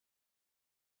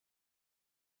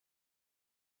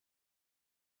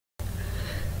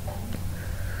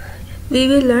We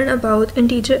will learn about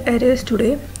integer arrays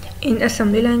today in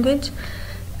assembly language,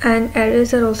 and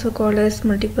arrays are also called as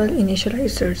multiple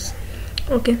initializers.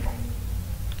 Okay,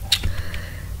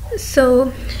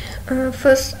 so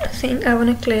first thing I want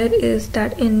to clear is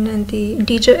that in the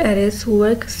integer arrays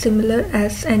work similar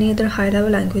as any other high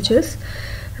level languages,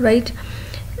 right?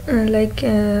 Like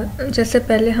जैसे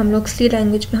पहले हम लोग C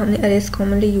language में हमने arrays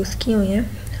commonly use की हुई हैं,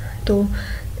 तो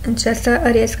जैसा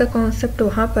अरेज का कॉन्सेप्ट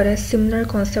वहाँ पर है, सिमिलर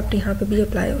कॉन्सेप्ट यहाँ पे भी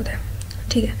अप्लाई होता है.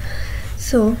 ठीक है.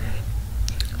 So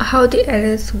how the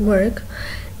arrays work.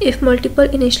 If multiple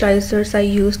initializers are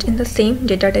used in the same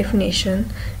data definition,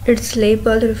 its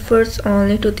label refers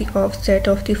only to the offset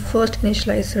of the first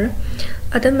initializer.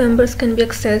 Other members can be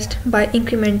accessed by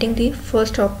incrementing the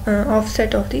first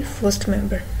offset of the first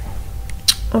member.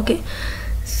 Okay,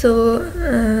 so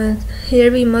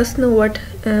here we must know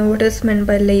what is meant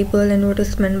by label and what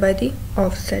is meant by the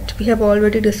offset. We have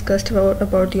already discussed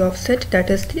about the offset,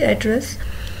 that is the address,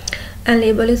 and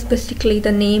label is basically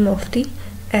the name of the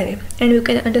array, and you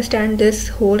can understand this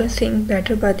whole thing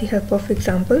better by the help of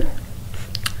example.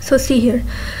 So see here,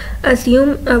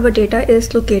 assume our data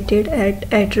is located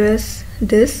at address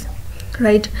this,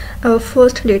 right? Our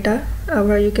first data,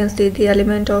 you can say the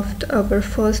element of the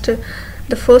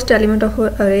first element of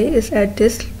our array is at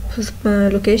this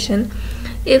location.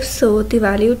 If so, the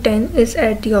value 10 is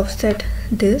at the offset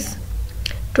this,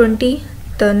 20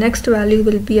 the next value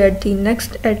will be at the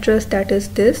next address, that is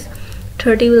this,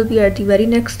 30 will be at the very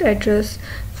next address,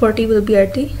 40 will be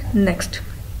at the next.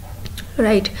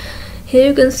 Right, here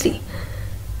you can see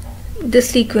this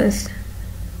sequence,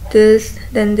 this,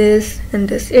 then this, and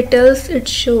this. It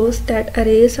shows that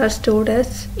arrays are stored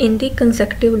as in the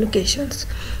consecutive locations.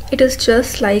 It is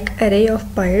just like array of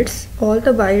bytes. All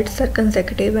the bytes are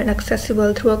consecutive and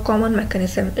accessible through a common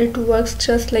mechanism. It works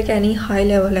just like any high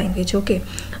level language. Okay,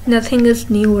 nothing is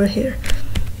new over here.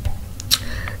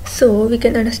 So we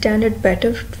can understand it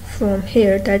better from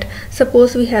here, that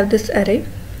suppose we have this array.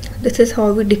 This is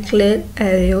how we declare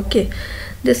array. Okay,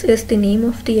 this is the name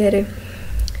of the array,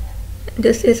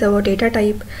 this is our data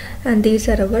type, and these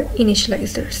are our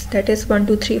initializers, that is 1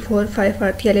 2 3 4 5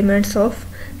 are the elements of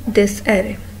this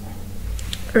array.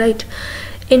 Right,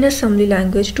 in assembly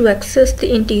language, to access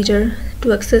the integer,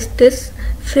 to access this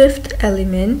fifth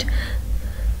element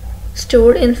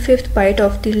stored in fifth byte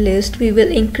of the list, we will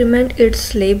increment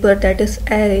its label, that is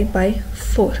array, by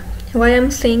 4. Why I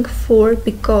am saying 4?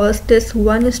 Because this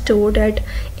 1 is stored at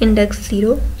index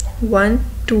 0, 1,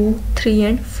 2, 3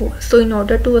 and 4. So in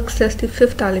order to access the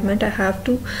fifth element, I have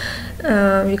to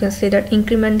you can say that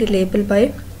increment the label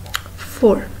by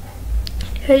 4.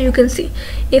 Here you can see,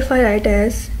 if I write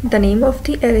as the name of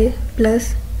the array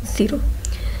plus 0,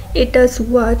 it does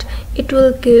what? It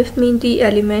will give me the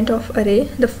element of array,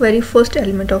 the very first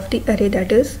element of the array,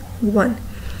 that is 1.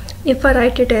 If I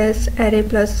write it as array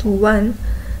plus 1,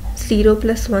 0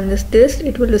 plus 1 is this,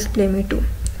 it will display me 2.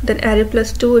 Then array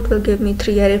plus 2, it will give me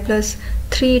 3, array plus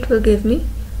 3, it will give me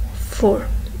 4.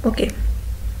 Okay,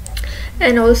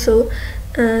 and also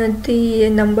the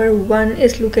number 1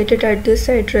 is located at this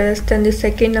address, then the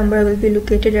second number will be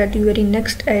located at the very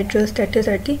next address, that is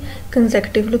at the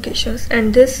consecutive locations.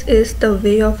 And this is the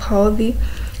way of how we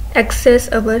access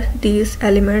these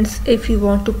elements if we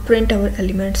want to print our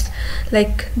elements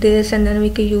like this, and then we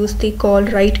can use the call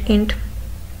write int.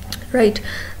 Right,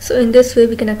 so in this way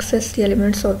we can access the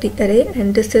elements of the array,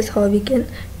 and this is how we can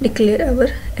declare our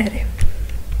array.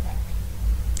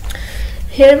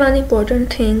 Here one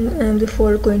important thing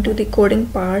before going to the coding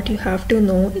part you have to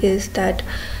know is that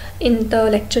in the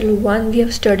lecture 1 we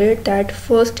have studied that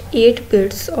first 8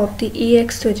 bits of the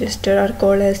EX register are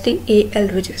called as the AL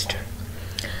register.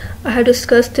 I have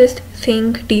discussed this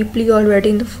thing deeply already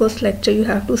in the first lecture. You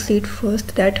have to see it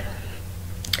first, that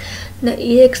the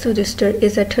EX register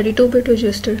is a 32-bit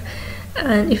register,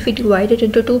 and if we divide it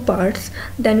into two parts,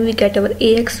 then we get our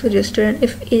AX register, and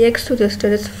if AX register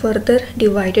is further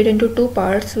divided into two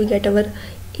parts, we get our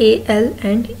AL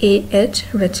and AH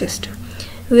register,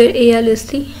 where AL is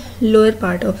the lower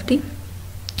part of the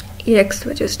AX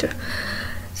register.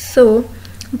 So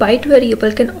byte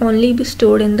variable can only be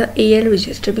stored in the AL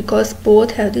register because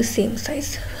both have the same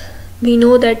size. We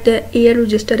know that the AL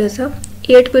register is a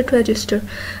 8-bit register,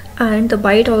 and the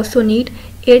byte also need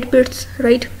 8 bits,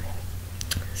 right?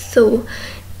 So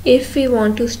if we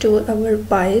want to store our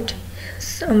byte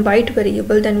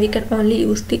variable, then we can only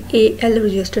use the AL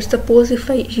register. Suppose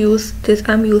if I use this,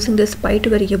 I'm using this byte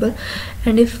variable,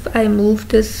 and if I move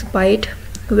this byte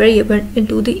variable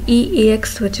into the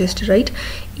EAX register, right?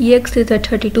 EX is a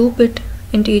 32-bit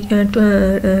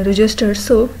register,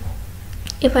 so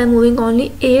If I'm moving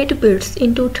only 8 bits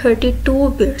into 32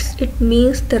 bits, it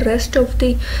means the rest of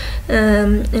the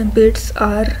bits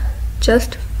are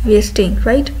just wasting,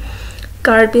 right?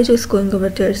 Garbage is going over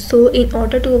there. So in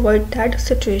order to avoid that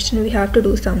situation, we have to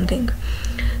do something.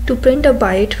 To print a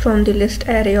byte from the list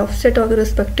array, offset of the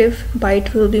respective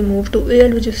byte will be moved to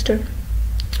AL register.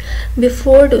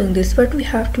 Before doing this, what we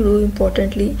have to do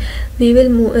importantly, we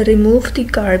will remove the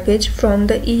garbage from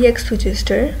the EX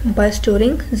register by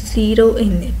storing 0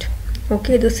 in it.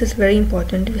 Okay, this is very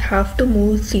important. We have to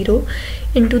move 0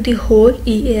 into the whole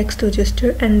EAX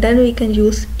register, and then we can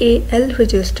use AL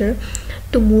register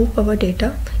to move our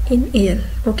data in AL.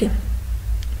 Okay,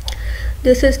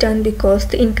 this is done because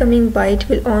the incoming byte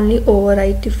will only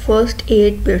overwrite the first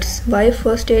 8 bits. Why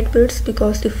first 8 bits?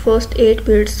 Because the first 8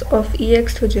 bits of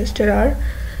EX register are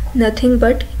nothing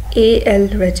but AL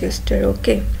register.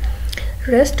 Okay,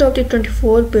 rest of the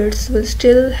 24 bits will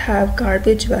still have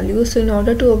garbage value, so in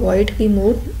order to avoid, we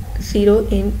move 0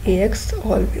 in AX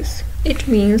always. It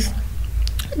means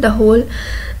the whole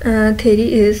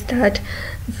theory is that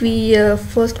we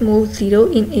first move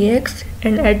 0 in AX,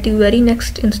 and at the very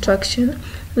next instruction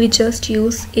we just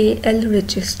use AL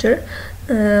register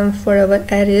for our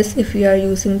arrays if we are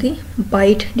using the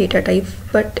byte data type.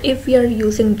 But if we are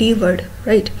using dword,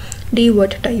 right,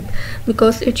 dword type,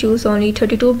 because it uses only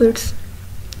 32 bits,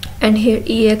 and here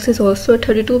EX is also a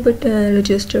 32-bit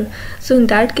register, so in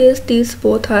that case these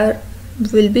both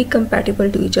will be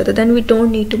compatible to each other. Then we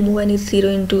don't need to move any 0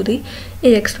 into the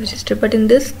AX register. But in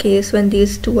this case, when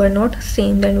these two are not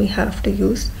same, then we have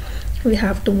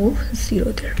to move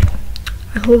 0 there.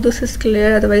 I hope this is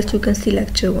clear, otherwise you can see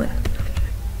lecture 1.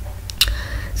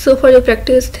 So for your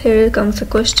practice, here comes a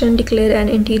question: declare an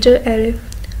integer array.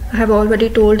 I have already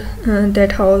told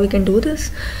that how we can do this.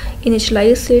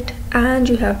 Initialize it, and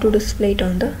you have to display it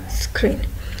on the screen.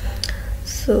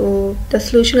 So the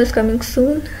solution is coming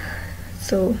soon.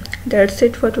 So that's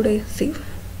it for today. See you.